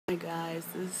Hey guys,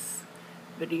 this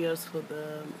video is for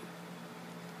the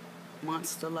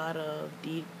Monster lot of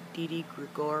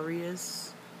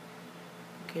Gregorius.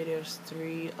 Okay, there's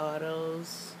 3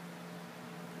 autos.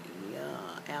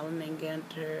 The Allen and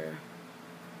Genter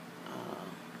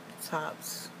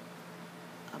tops,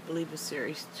 I believe it's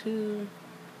Series 2,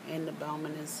 and the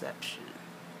Bauman Inception.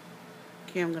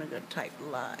 Okay, I'm going to go type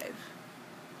live.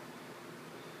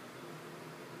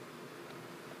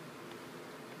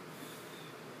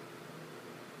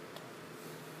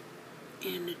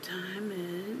 And the time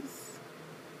is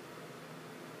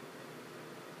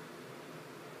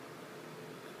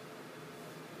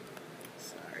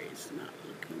sorry, it's not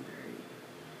looking very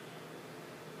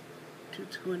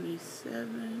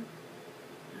 2:27.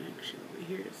 Actually, over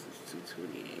here this is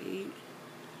 2:28.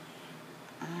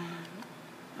 I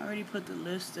already put the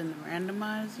list in the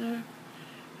randomizer.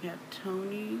 You have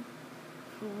Tony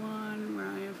for 1,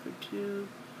 Ryan for 2,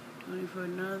 Tony for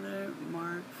another,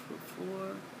 Mark for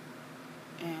 4,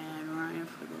 and Ryan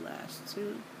for the last 2.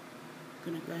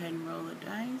 I'm gonna go ahead and roll the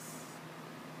dice.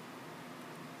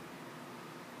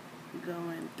 We go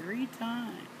in 3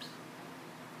 times.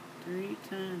 3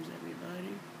 times,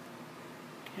 everybody.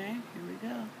 Okay, here we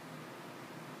go.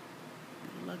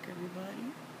 Good luck,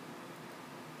 everybody.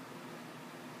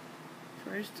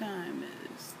 First time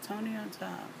is Tony on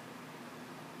top.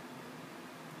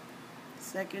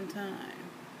 Second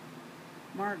time,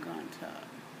 Mark on top.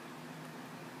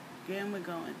 Again, we're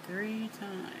going 3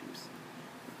 times.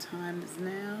 The time is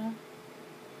now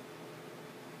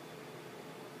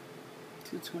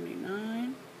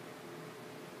 2:29.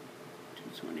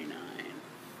 2:29.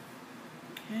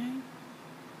 Okay. I'm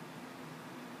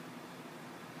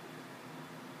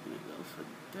going to go for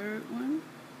the third one,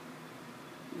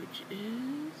 which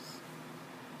is,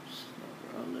 slow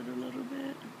roll it a little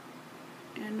bit.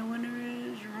 And the winner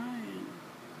is Ryan.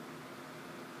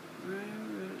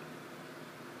 Ryan.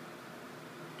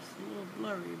 It's a little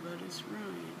blurry, but it's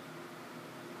Ryan.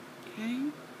 Okay.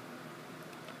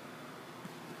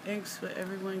 Thanks for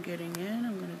everyone getting in.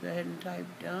 I'm going to go ahead and type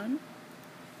done.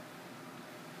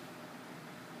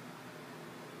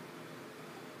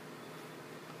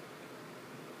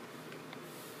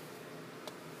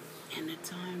 And the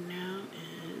time now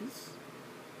is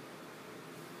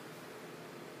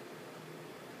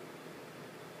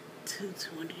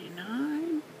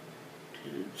 2:29.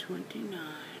 2:29.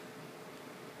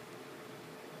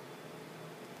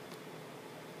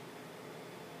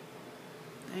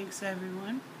 Thanks,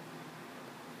 everyone.